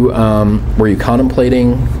 Did you, were you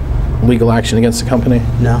contemplating legal action against the company?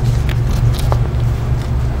 No.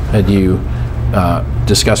 Had you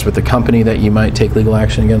discussed with the company that you might take legal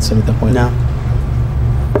action against them at that point? No.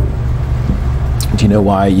 Do you know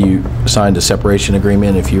why you signed a separation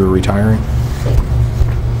agreement if you were retiring?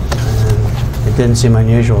 It didn't seem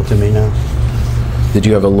unusual to me, no. Did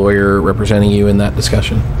you have a lawyer representing you in that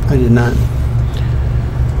discussion? I did not.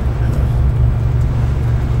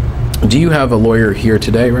 Do you have a lawyer here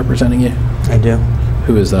today representing you? I do.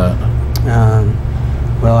 Who is that?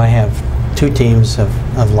 Well, I have two teams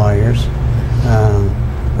of lawyers,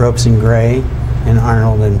 Ropes and Gray and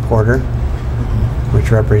Arnold and Porter, which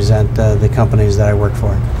represent the companies that I work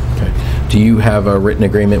for. Okay. Do you have a written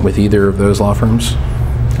agreement with either of those law firms?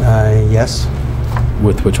 Yes.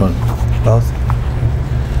 With which one? Both.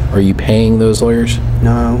 Are you paying those lawyers?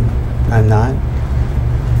 No, I'm not.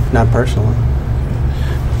 Not personally.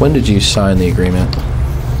 When did you sign the agreement?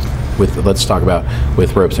 Let's talk about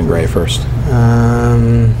with Ropes and Gray first. I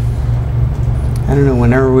don't know.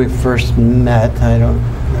 Whenever we first met,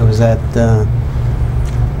 it was at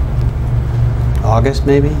August,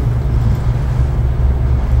 maybe.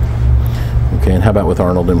 Okay, and how about with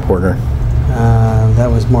Arnold and Porter? That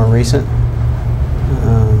was more recent.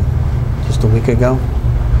 Just a week ago.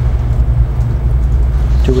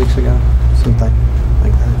 2 weeks ago, something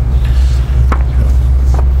like that.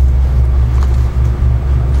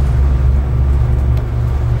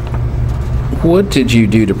 What did you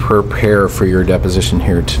do to prepare for your deposition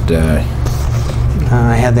here today?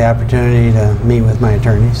 I had the opportunity to meet with my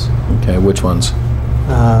attorneys. Okay, which ones?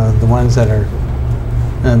 The ones that are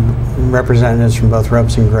representatives from both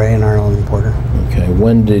Ropes and Gray and Arnold and Porter. Okay,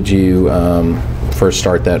 when did you first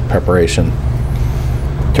start that preparation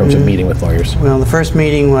in terms of meeting with lawyers? Well, the first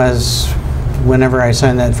meeting was whenever I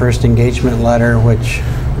signed that first engagement letter, which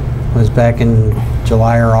was back in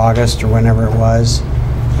July or August or whenever it was,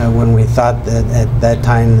 when we thought that at that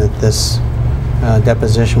time that this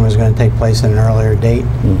deposition was going to take place at an earlier date.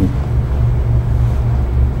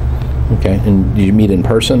 Okay, and did you meet in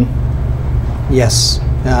person? Yes,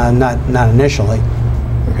 not initially.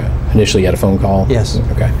 Okay, initially you had a phone call? Yes.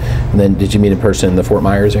 Okay, and then did you meet in person in the Fort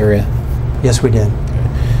Myers area? Yes, we did.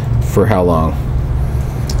 Okay. For how long?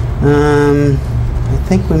 I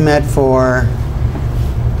think we met for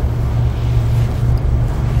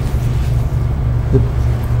the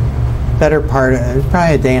better part,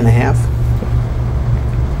 probably a day and a half.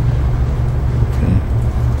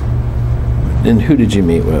 Okay. And who did you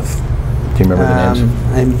meet with? Do you remember the names?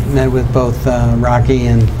 I met with both Rocky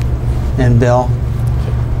and Bill.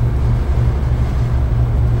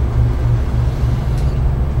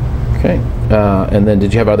 Okay. And then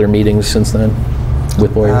did you have other meetings since then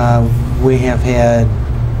with lawyers? We have had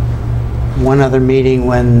one other meeting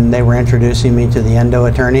when they were introducing me to the Endo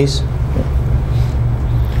attorneys.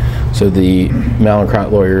 So the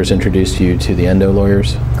Mallinckrodt lawyers introduced you to the Endo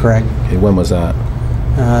lawyers? Correct. Okay, when was that?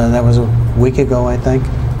 That was a week ago, I think.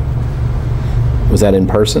 Was that in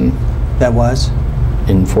person? That was.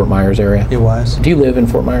 In Fort Myers area? It was. Do you live in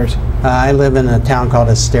Fort Myers? I live in a town called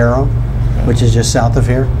Estero, which is just south of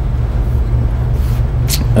here.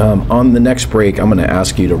 On the next break, I'm going to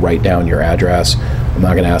ask you to write down your address. I'm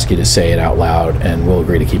not going to ask you to say it out loud, and we'll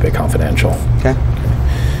agree to keep it confidential. Okay.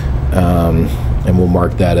 And we'll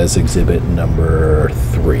mark that as exhibit number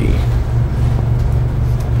 3.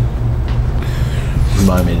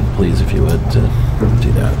 Remind me, please, if you would, to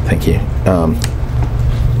do that. Thank you.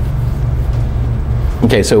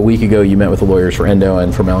 Okay, so a week ago you met with the lawyers for Endo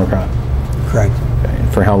and for Mallinckrodt? Correct.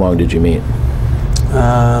 Okay. For how long did you meet?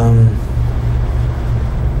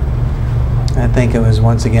 I think it was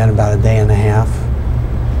once again about a day and a half.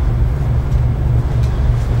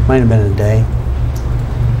 Might have been a day.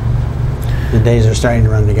 The days are starting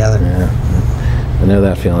to run together. Yeah, I know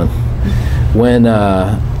that feeling. When,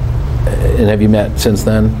 and have you met since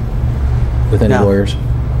then with any No. lawyers?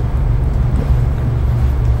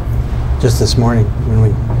 Just this morning when we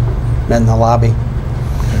met in the lobby.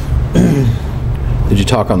 Did you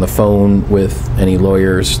talk on the phone with any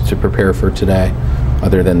lawyers to prepare for today,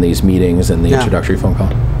 other than these meetings and the No. introductory phone call?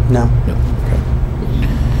 No. No. Okay.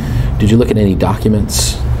 Did you look at any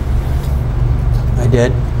documents? I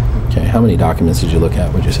did. Okay. How many documents did you look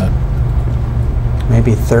at, would you say?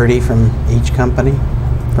 Maybe 30 from each company,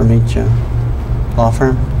 from each law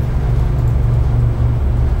firm.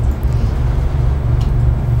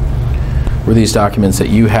 Were these documents that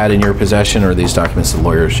you had in your possession, or these documents the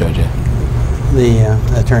lawyers showed you? The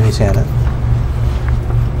attorneys had it.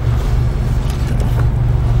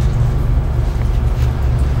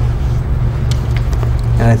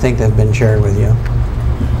 And I think they've been shared with you.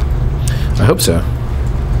 I hope so.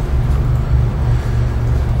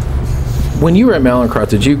 When you were at Mallinckrodt,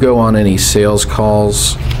 did you go on any sales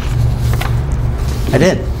calls? I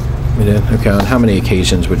did. You did? Okay. On how many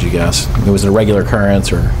occasions would you guess? Was it a regular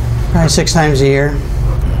occurrence, or? Probably 6 times a year.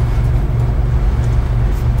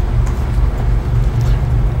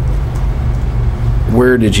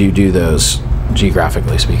 Where did you do those,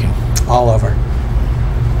 geographically speaking? All over.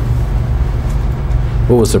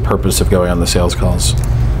 What was the purpose of going on the sales calls?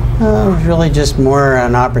 It was really just more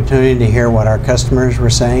an opportunity to hear what our customers were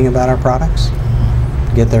saying about our products,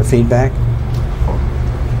 get their feedback.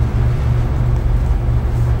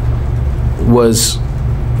 Was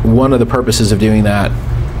one of the purposes of doing that,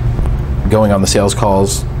 going on the sales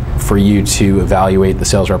calls, for you to evaluate the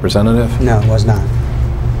sales representative? No, it was not.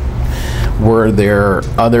 Were there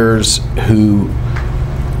others who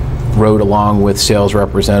rode along with sales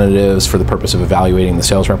representatives for the purpose of evaluating the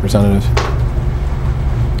sales representative?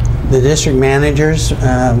 The district managers,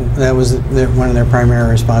 that was one of their primary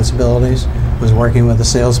responsibilities, was working with the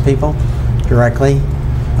salespeople directly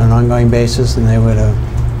on an ongoing basis, and they would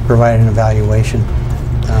provide an evaluation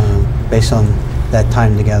based on that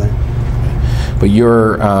time together. But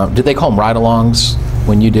did they call them ride-alongs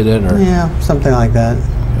when you did it? Or? Yeah, something like that.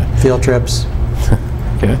 Field trips.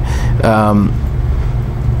 Okay.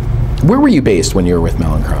 Where were you based when you were with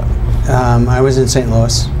Mallinckrodt? I was in St.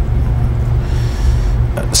 Louis.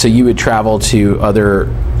 So you would travel to other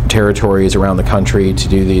territories around the country to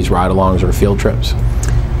do these ride-alongs or field trips?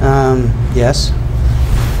 Yes.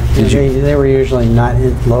 Did you? They were usually not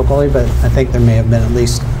locally, but I think there may have been at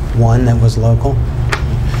least one that was local.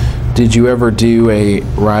 Did you ever do a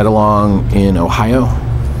ride-along in Ohio?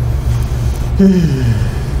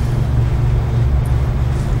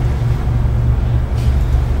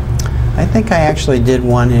 I think I actually did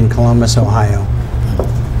one in Columbus, Ohio.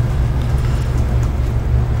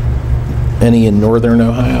 Any in northern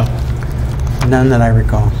Ohio? None that I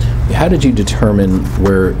recall. How did you determine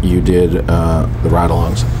where you did the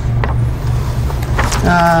ride-alongs?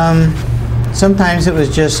 Sometimes it was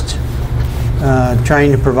just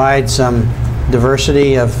trying to provide some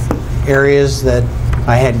diversity of areas that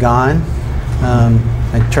I had gone.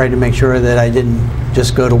 I tried to make sure that I didn't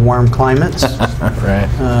just go to warm climates.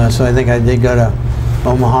 Right. So I think I did go to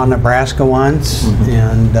Omaha, Nebraska once,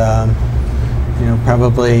 and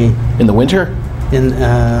probably In the winter?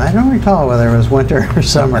 I don't recall whether it was winter or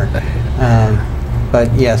summer.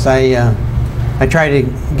 But yes, I tried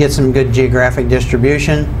to get some good geographic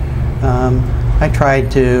distribution. I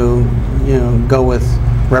tried to go with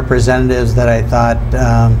representatives that I thought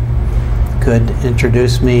could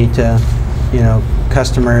introduce me to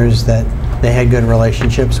customers that they had good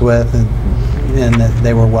relationships with, and that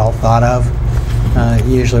they were well thought of. It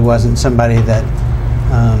usually wasn't somebody that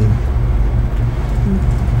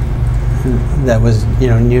that was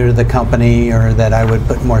new to the company, or that I would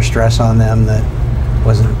put more stress on them that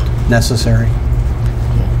wasn't necessary.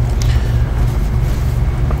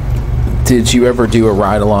 Did you ever do a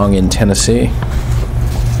ride-along in Tennessee?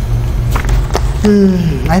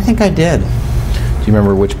 I think I did. Do you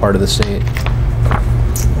remember which part of the state?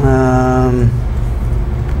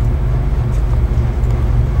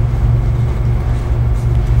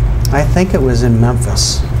 I think it was in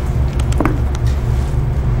Memphis.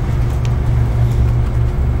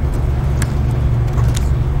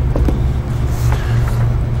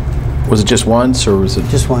 Was it just once, or was it?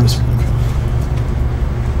 Just once.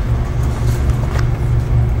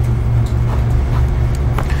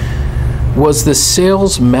 Was the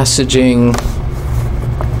sales messaging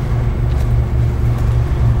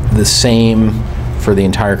the same for the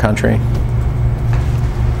entire country?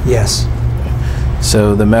 Yes.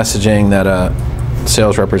 So the messaging that a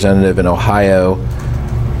sales representative in Ohio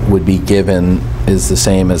would be given is the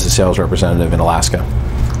same as a sales representative in Alaska?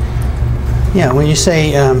 Yeah, when you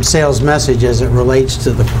say sales message as it relates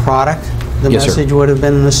to the product, the Yes, sir. message would have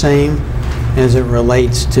been the same. As it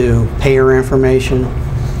relates to payer information,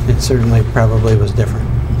 it certainly probably was different.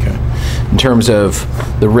 Okay. In terms of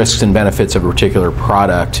the risks and benefits of a particular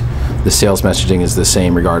product, the sales messaging is the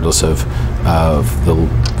same regardless of the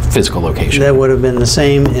physical location? That would have been the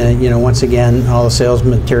same. Once again, all the sales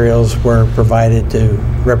materials were provided to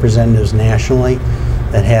representatives nationally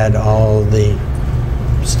that had all the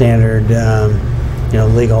standard,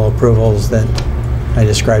 legal approvals that I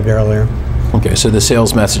described earlier. Okay, so the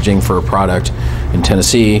sales messaging for a product in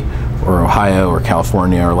Tennessee or Ohio or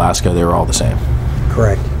California or Alaska, they were all the same?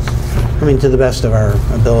 Correct. I mean, to the best of our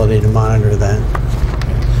ability to monitor that.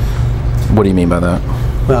 What do you mean by that?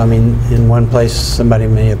 Well, I mean, in one place, somebody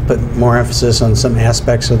may have put more emphasis on some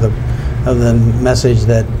aspects of the message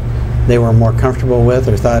that they were more comfortable with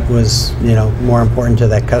or thought was, more important to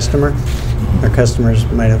that customer. Our customers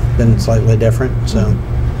might have been slightly different, so.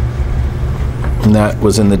 And that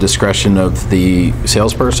was in the discretion of the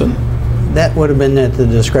salesperson? That would have been at the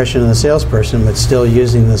discretion of the salesperson, but still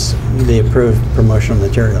using the approved promotional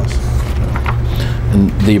materials. And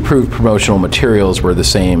the approved promotional materials were the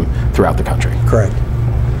same throughout the country? Correct.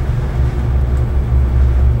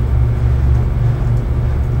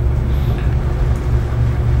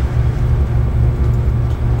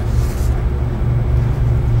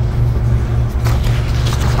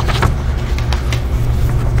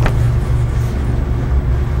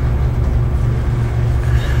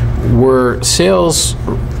 Were sales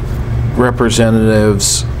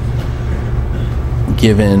representatives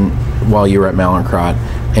given, while you were at Mallinckrodt,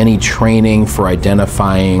 any training for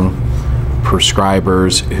identifying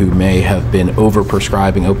prescribers who may have been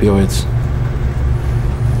over-prescribing opioids?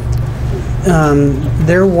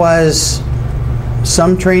 There was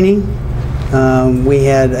some training. We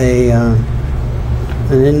had a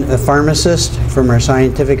pharmacist from our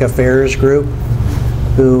scientific affairs group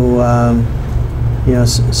who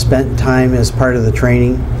spent time as part of the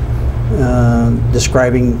training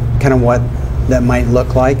describing kind of what that might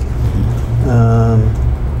look like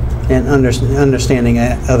and understanding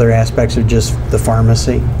other aspects of just the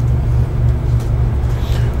pharmacy.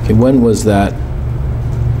 Okay, when was that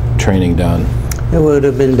training done? It would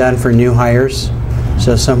have been done for new hires,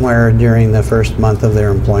 so somewhere during the first month of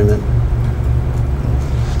their employment.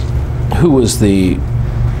 Who was the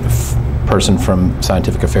person from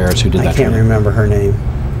Scientific Affairs who did that I can't training? remember her name.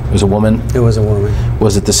 It was a woman? It was a woman.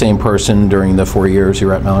 Was it the same person during the 4 years you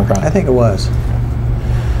were at Mallinckrodt? I think it was.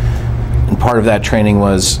 And part of that training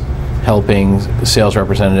was helping sales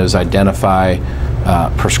representatives identify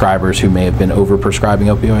prescribers who may have been over-prescribing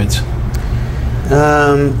opioids?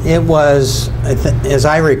 It was, as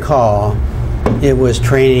I recall, it was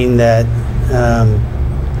training that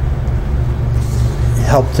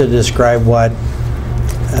helped to describe what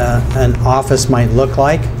an office might look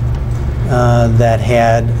like that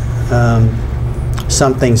had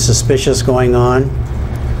something suspicious going on.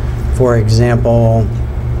 For example,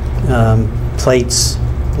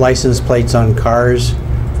 license plates on cars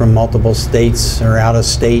from multiple states or out of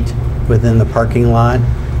state within the parking lot.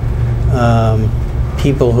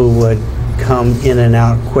 People who would come in and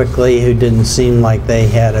out quickly who didn't seem like they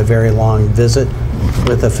had a very long visit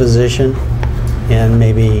with a physician, and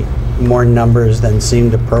maybe more numbers than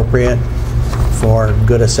seemed appropriate for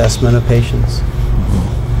good assessment of patients.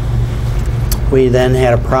 We then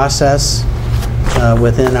had a process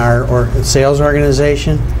within our sales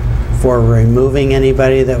organization for removing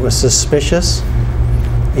anybody that was suspicious,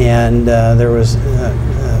 and there was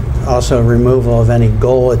also removal of any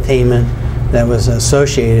goal attainment that was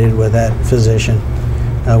associated with that physician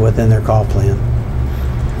within their call plan.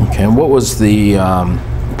 Okay, and what was the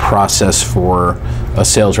process for a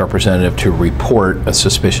sales representative to report a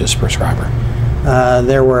suspicious prescriber?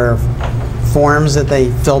 There were forms that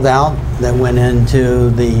they filled out that went into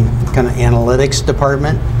the kind of analytics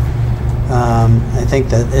department. I think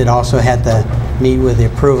that it also had to meet with the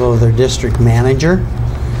approval of their district manager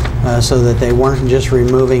so that they weren't just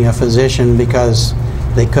removing a physician because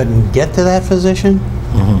they couldn't get to that physician,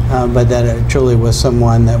 but that it truly was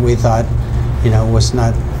someone that we thought, was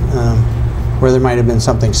not, where there might have been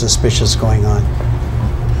something suspicious going on.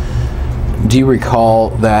 Do you recall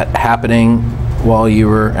that happening while you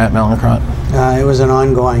were at Mallinckrodt? It was an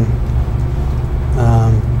ongoing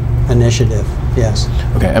initiative, yes.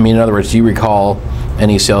 Okay, I mean, in other words, do you recall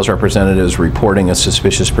any sales representatives reporting a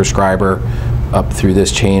suspicious prescriber up through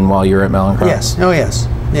this chain while you were at Mallinckrodt? Yes, oh yes,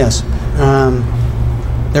 yes.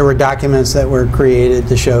 There were documents that were created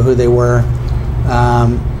to show who they were.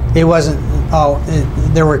 It wasn't,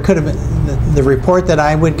 could have been, the report that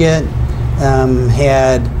I would get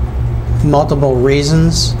had multiple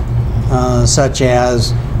reasons, such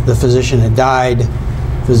as the physician had died,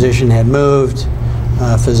 physician had moved,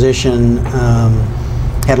 physician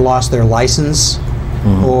had lost their license,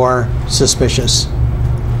 or suspicious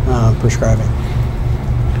prescribing.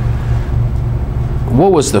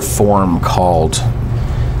 What was the form called?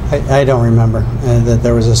 I don't remember that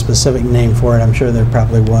there was a specific name for it. I'm sure there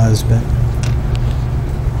probably was, but...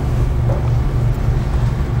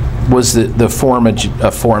 Was the form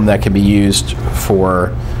a form that could be used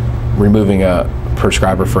for removing a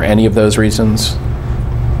prescriber for any of those reasons?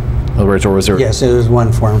 In other words, or was there... Yes, it was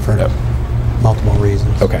one form for multiple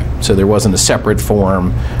reasons. Okay, so there wasn't a separate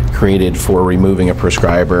form created for removing a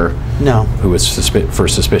prescriber No. who was for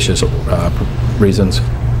suspicious reasons?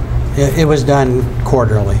 It was done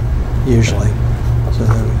quarterly, usually. So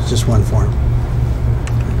there was just one form.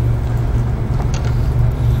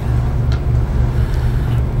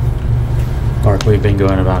 Mark, we've been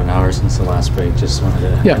going about an hour since the last break. Just wanted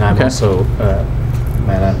to... Yeah, and I'm okay. also,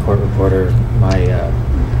 Madam Court Reporter, my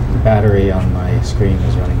battery on my screen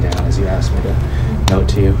is running down, as you asked me to note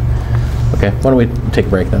to you. Okay, why don't we take a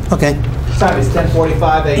break then? Okay. Time is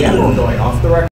 10:45 a.m. We're going off the record.